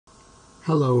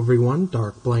Hello everyone,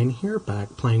 Dark Blaine here,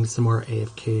 back playing some more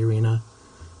AFK Arena.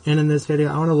 And in this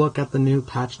video I want to look at the new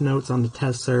patch notes on the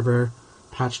test server,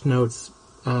 patch notes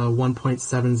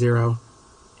 1.70.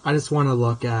 I just want to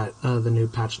look at the new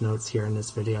patch notes here in this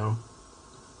video.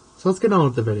 So let's get on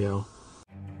with the video.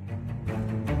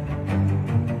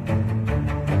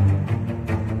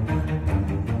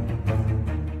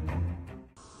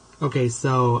 Okay,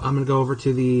 so I'm going to go over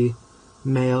to the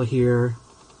mail here.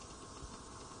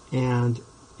 And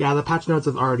yeah, the patch notes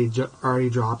have already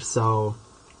dropped, so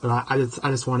but I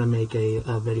just want to make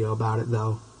a video about it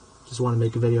though. Just want to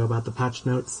make a video about the patch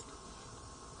notes.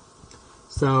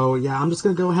 So yeah, I'm just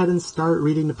gonna go ahead and start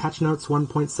reading the patch notes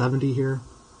 1.70 here.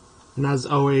 And as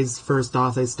always, first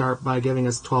off, they start by giving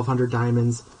us 1,200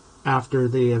 diamonds after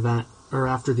the event or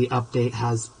after the update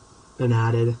has been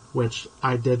added, which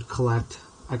I did collect.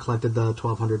 I collected the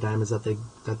 1,200 diamonds that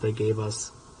they gave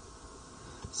us.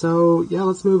 So, yeah,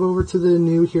 let's move over to the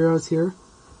new heroes here.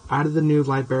 Added the new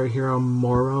Lightbearer hero,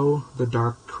 Moro, the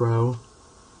Dark Crow.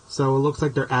 So, it looks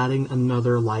like they're adding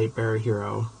another Lightbearer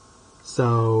hero.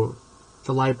 So,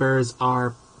 the Lightbearers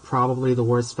are probably the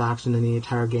worst faction in the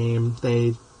entire game.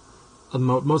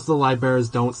 Most of the Lightbearers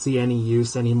don't see any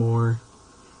use anymore.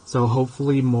 So,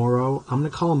 hopefully Moro, I'm going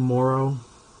to call him Moro.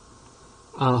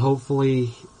 Hopefully,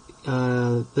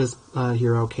 this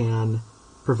hero can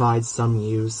provide some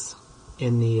use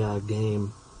in the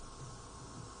game.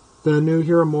 The new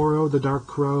hero Moro, the Dark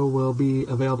Crow, will be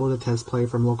available to test play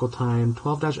from local time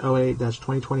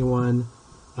 12-08-2021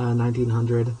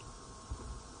 1900.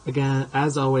 Again,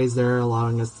 as always, they're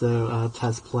allowing us to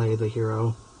test play the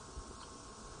hero.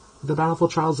 The Bountiful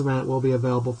Trials event will be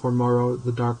available for Moro,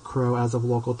 the Dark Crow, as of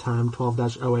local time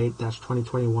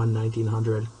 12-08-2021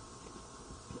 1900.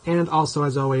 And also,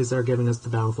 as always, they're giving us the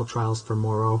Bountiful Trials for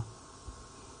Moro.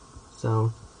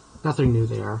 So, nothing new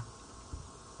there.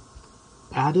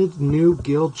 Added new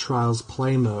Guild Trials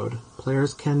play mode.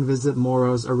 Players can visit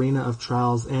Moro's Arena of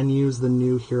Trials and use the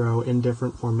new hero in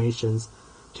different formations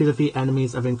to defeat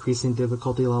enemies of increasing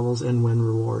difficulty levels and win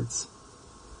rewards.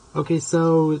 Okay,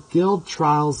 so Guild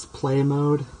Trials play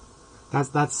mode,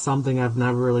 that's something I've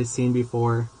never really seen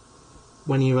before.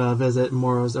 When you visit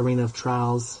Moro's Arena of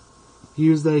Trials,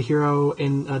 use the hero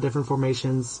in different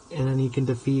formations, and then you can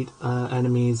defeat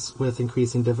enemies with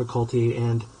increasing difficulty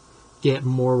and get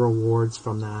more rewards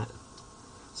from that.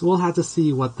 So we'll have to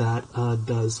see what that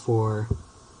does for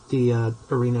the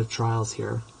Arena of Trials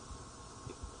here.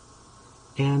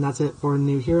 And that's it for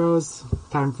new heroes.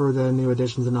 Time for the new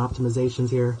additions and optimizations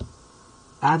here.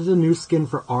 Added a new skin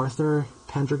for Arthur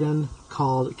Pendragon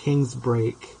called King's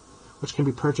Break, which can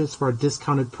be purchased for a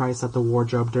discounted price at the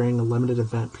wardrobe during a limited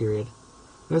event period.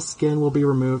 This skin will be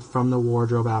removed from the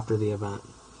wardrobe after the event.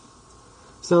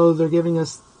 So they're giving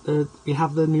us, we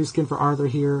have the new skin for Arthur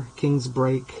here, King's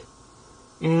Break,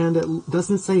 and it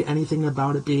doesn't say anything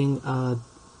about it being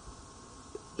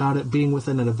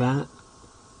within an event.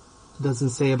 It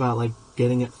doesn't say about like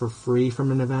getting it for free from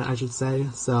an event, I should say.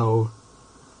 So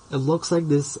it looks like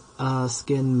this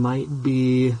skin might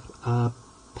be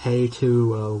pay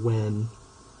to win.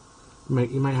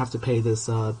 You might have to pay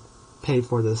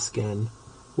for this skin.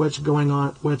 Which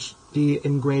the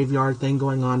engraveyard thing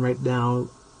going on right now,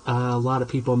 a lot of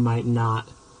people might not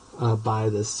buy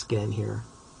this skin here.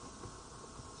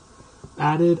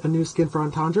 Added a new skin for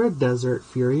Entendre, Desert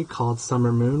Fury, called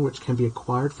Summer Moon, which can be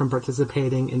acquired from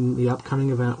participating in the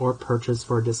upcoming event or purchased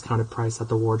for a discounted price at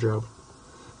the wardrobe.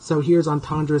 So here's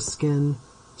Entendre's skin,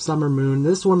 Summer Moon.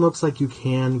 This one looks like you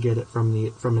can get it from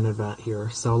an event here.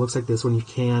 So it looks like this one you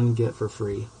can get for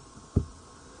free.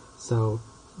 So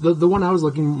the one I was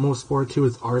looking most forward to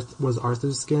was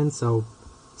Arthur's skin, so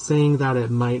saying that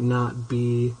it might not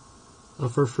be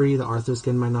for free, the Arthur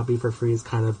skin might not be for free, is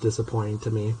kind of disappointing to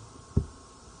me.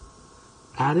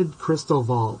 Added Crystal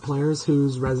Vault. Players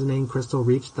whose resonating crystal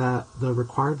reach the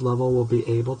required level will be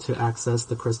able to access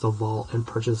the Crystal Vault and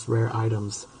purchase rare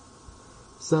items.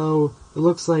 So it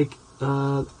looks like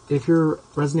if your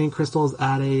resonating crystal is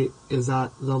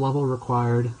at the level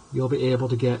required, you'll be able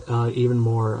to get even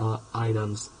more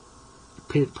items.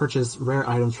 Purchase rare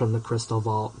items from the Crystal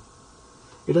Vault.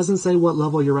 It doesn't say what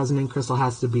level your resonating crystal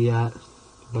has to be at,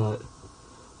 but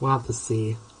we'll have to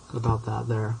see about that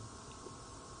there.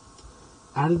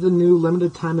 Added a new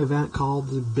limited time event called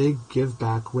the Big Give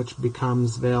Back, which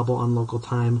becomes available on local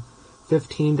time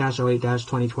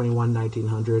 15-08-2021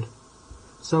 1900.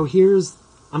 So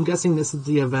I'm guessing this is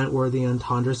the event where the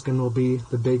Entendre skin will be,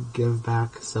 the Big Give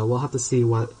Back, so we'll have to see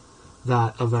what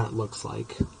that event looks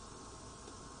like.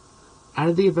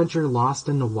 Added the adventure Lost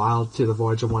in the Wild to the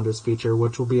Voyage of Wonders feature,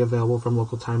 which will be available from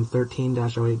local time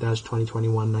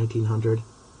 13-08-2021 1900.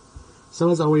 So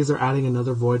as always, they're adding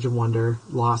another Voyage of Wonder,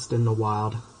 Lost in the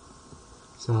Wild.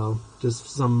 So just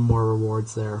some more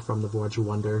rewards there from the Voyage of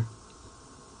Wonder.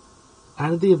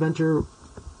 Added the adventure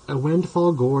a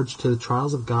Windfall Gorge to the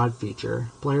Trials of God feature.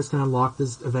 Players can unlock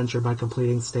this adventure by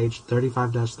completing stage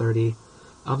 35-30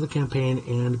 of the campaign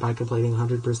and by completing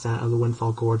 100% of the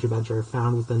Windfall Gorge adventure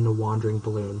found within the Wandering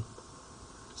Balloon.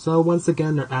 So once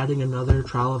again, they're adding another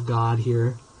Trial of God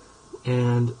here,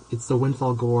 and it's the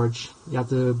Windfall Gorge. You have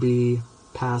to be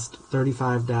past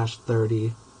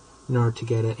 35-30 in order to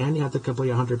get it, and you have to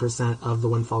complete 100% of the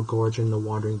Windfall Gorge in the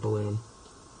Wandering Balloon.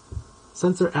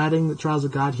 Since they're adding the Trials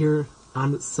of God here,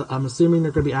 I'm assuming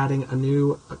they're going to be adding a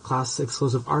new class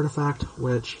exclusive artifact,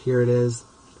 which here it is.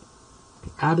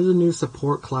 Added a new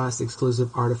support class exclusive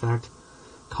artifact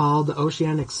called the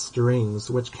Oceanic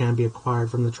Strings, which can be acquired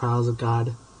from the Trials of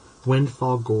God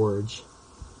Windfall Gorge.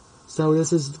 So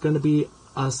this is going to be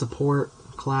a support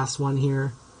class one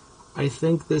here. I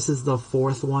think this is the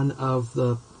fourth one of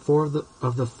the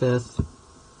fifth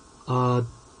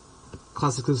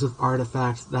class exclusive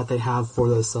artifacts that they have for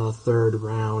this third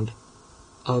round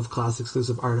of class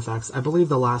exclusive artifacts. I believe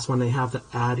the last one they have to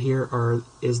add here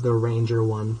is the Ranger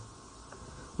one.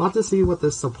 We'll have to see what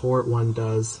this support one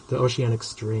does, the Oceanic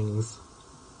Strings.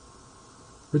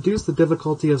 Reduce the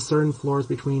difficulty of certain floors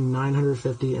between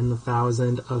 950 and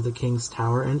 1000 of the King's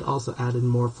Tower, and also added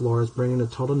more floors, bringing the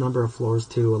total number of floors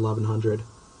to 1100.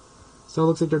 So it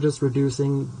looks like they're just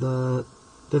reducing the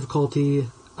difficulty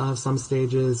of some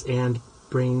stages and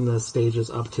bringing the stages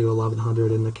up to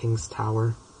 1100 in the King's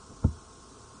Tower.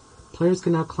 Players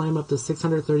can now climb up to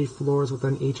 630 floors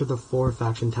within each of the 4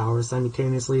 faction towers.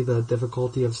 Simultaneously, the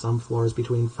difficulty of some floors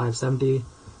between 570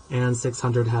 and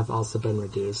 600 have also been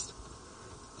reduced.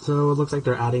 So it looks like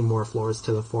they're adding more floors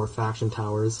to the 4 faction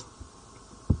towers.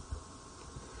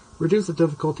 Reduce the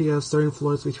difficulty of certain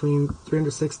floors between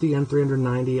 360 and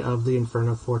 390 of the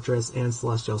Inferno Fortress and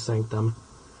Celestial Sanctum,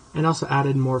 and also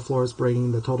added more floors,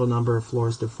 bringing the total number of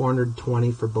floors to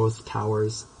 420 for both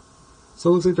towers. So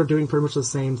it looks like they're doing pretty much the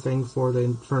same thing for the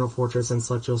Inferno Fortress and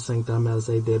Celestial Sanctum as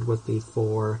they did with the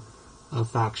 4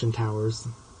 faction towers.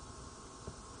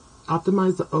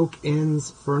 Optimize the Oak Inn's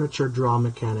furniture draw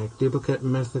mechanic. Duplicate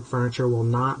mythic furniture will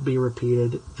not be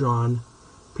repeatedly drawn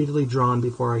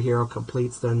before a hero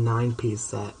completes their 9-piece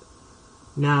set.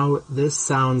 Now, this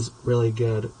sounds really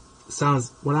good.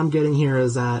 What I'm getting here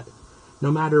is that no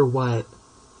matter what,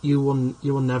 you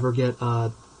will never get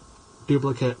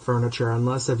duplicate furniture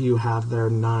unless if you have their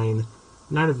 9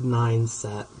 of 9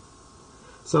 set.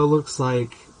 So it looks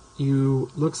like you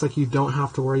don't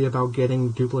have to worry about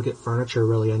getting duplicate furniture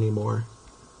really anymore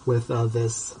with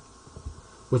this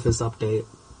update.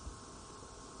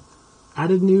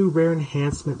 Added new rare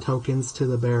enhancement tokens to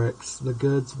the barracks. The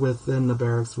goods within the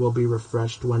barracks will be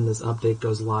refreshed when this update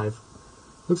goes live.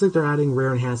 Looks like they're adding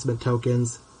rare enhancement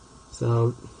tokens,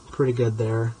 so pretty good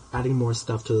there. Adding more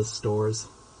stuff to the stores.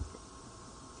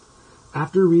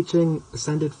 After reaching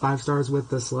Ascended 5 stars with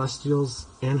the Celestials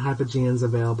and Hypogeans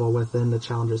available within the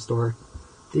Challenger store,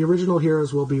 the original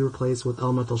heroes will be replaced with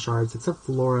Elemental Shards, except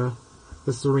Flora,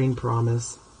 the Serene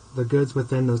Promise. The goods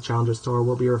within the Challenger store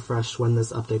will be refreshed when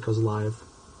this update goes live.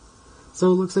 So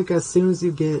it looks like as soon as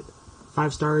you get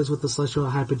 5 stars with the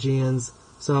Celestial Hypogeans,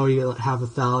 so you have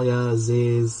Athalia,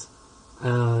 Aziz,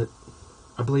 I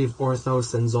believe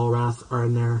Orthos and Zolrath are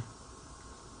in there.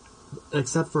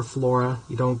 Except for Flora,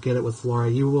 you don't get it with Flora.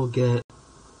 You will get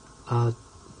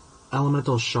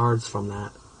elemental shards from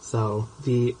that. So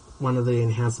one of the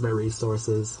enhancement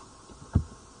resources,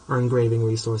 or engraving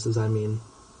resources, I mean.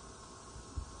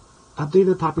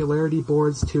 Updated popularity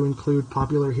boards to include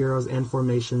popular heroes and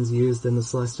formations used in the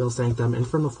Celestial Sanctum,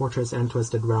 Infernal Fortress, and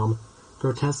Twisted Realm.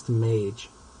 Grotesque Mage.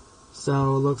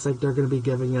 So it looks like they're going to be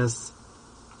giving us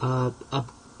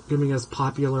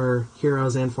popular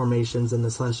heroes and formations in the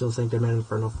Celestial Sanctum and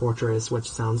Infernal Fortress, which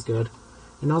sounds good.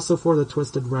 And also for the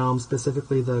Twisted Realm,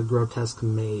 specifically the Grotesque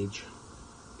Mage.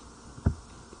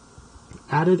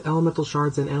 Added Elemental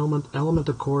Shards and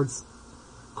Elemental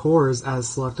Cores as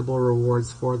selectable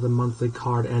rewards for the monthly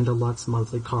card and deluxe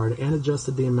monthly card, and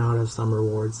adjusted the amount of some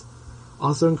rewards.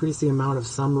 Also increased the amount of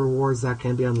some rewards that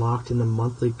can be unlocked in the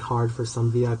monthly card for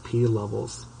some VIP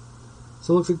levels.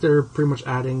 So it looks like they're pretty much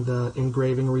adding the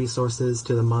engraving resources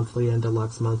to the monthly and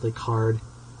deluxe monthly card.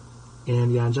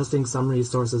 And yeah, adjusting some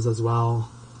resources as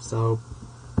well. So,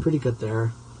 pretty good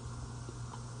there.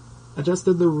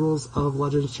 Adjusted the rules of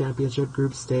Legends Championship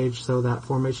group stage so that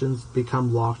formations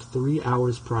become locked 3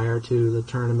 hours prior to the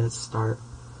tournament's start.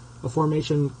 A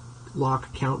formation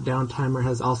lock countdown timer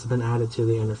has also been added to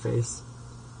the interface.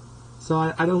 So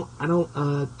I don't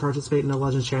participate in the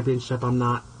Legends Championship. I'm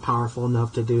not powerful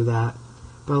enough to do that.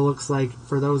 But it looks like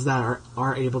for those that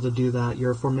are able to do that,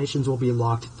 your formations will be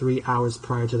locked 3 hours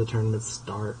prior to the tournament's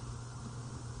start.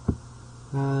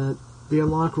 The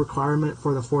unlock requirement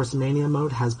for the Force Mania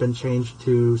mode has been changed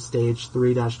to stage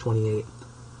 3-28.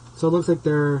 So it looks like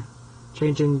they're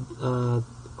changing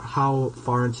how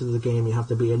far into the game you have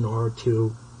to be in order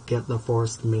to get the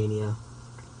Force Mania.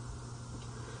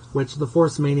 Which the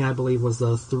Force Mania, I believe, was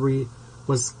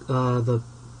the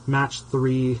match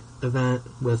 3 event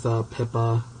with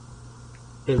Pippa.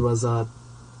 It was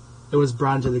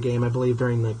brought into the game, I believe,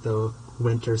 during like the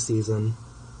winter season.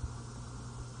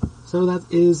 So that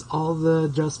is all the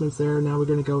adjustments there. Now we're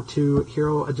going to go to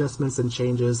hero adjustments and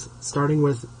changes, starting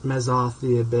with Mezoth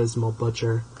the Abysmal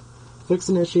Butcher. Fix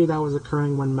an issue that was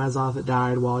occurring when Mezoth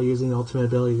died while using Ultimate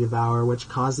Ability Devour, which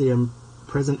caused the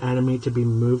imprisoned enemy to be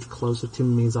moved closer to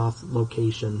Mezoth's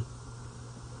location.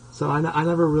 So I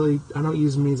don't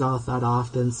use Mezoth that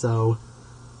often, so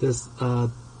this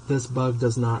bug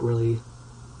does not really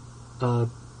go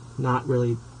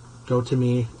to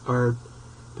me, or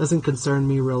doesn't concern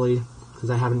me really, because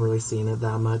I haven't really seen it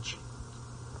that much.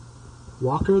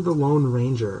 Walker the Lone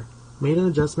Ranger. Made an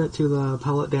adjustment to the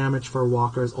pellet damage for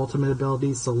Walker's ultimate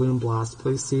ability, Saloon Blast.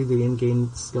 Please see the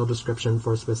in-game skill description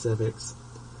for specifics.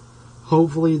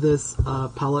 Hopefully this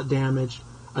pellet damage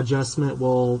adjustment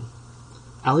will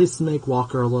at least make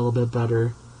Walker a little bit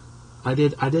better. I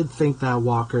did think that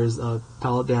Walker's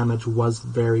pellet damage was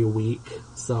very weak,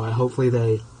 so hopefully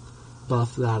they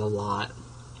buff that a lot.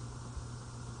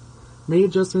 Made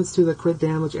adjustments to the crit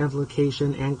damage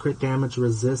amplification and crit damage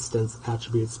resistance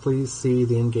attributes. Please see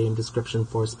the in-game description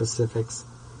for specifics.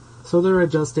 So they're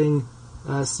adjusting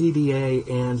CDA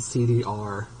and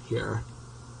CDR here.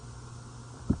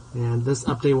 And this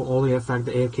update will only affect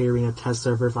the AFK Arena test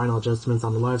server. Final adjustments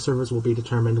on the live servers will be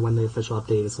determined when the official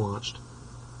update is launched.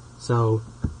 So,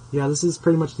 yeah, this is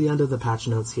pretty much the end of the patch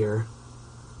notes here.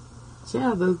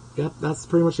 So yeah, that's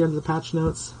pretty much the end of the patch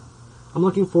notes. I'm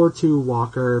looking forward to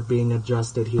Walker being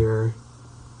adjusted here.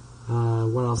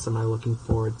 What else am I looking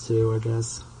forward to, I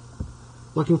guess?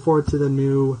 Looking forward to the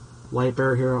new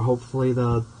Lightbearer hero. Hopefully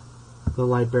the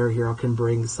Lightbearer hero can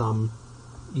bring some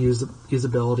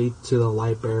usability to the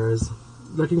Lightbearers.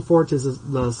 Looking forward to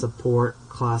the support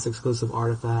class exclusive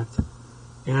artifact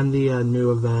and the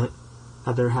new event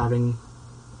that they're having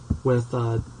with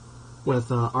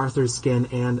Arthur's skin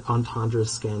and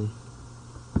Entendra's skin.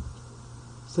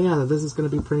 So yeah, this is going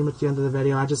to be pretty much the end of the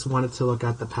video. I just wanted to look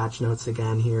at the patch notes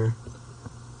again here.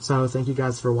 So thank you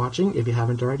guys for watching. If you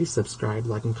haven't already, subscribe,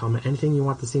 like, and comment anything you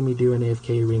want to see me do in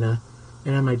AFK Arena,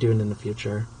 and I might do it in the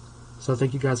future. So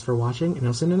thank you guys for watching, and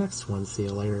I'll see you in the next one. See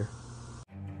you later.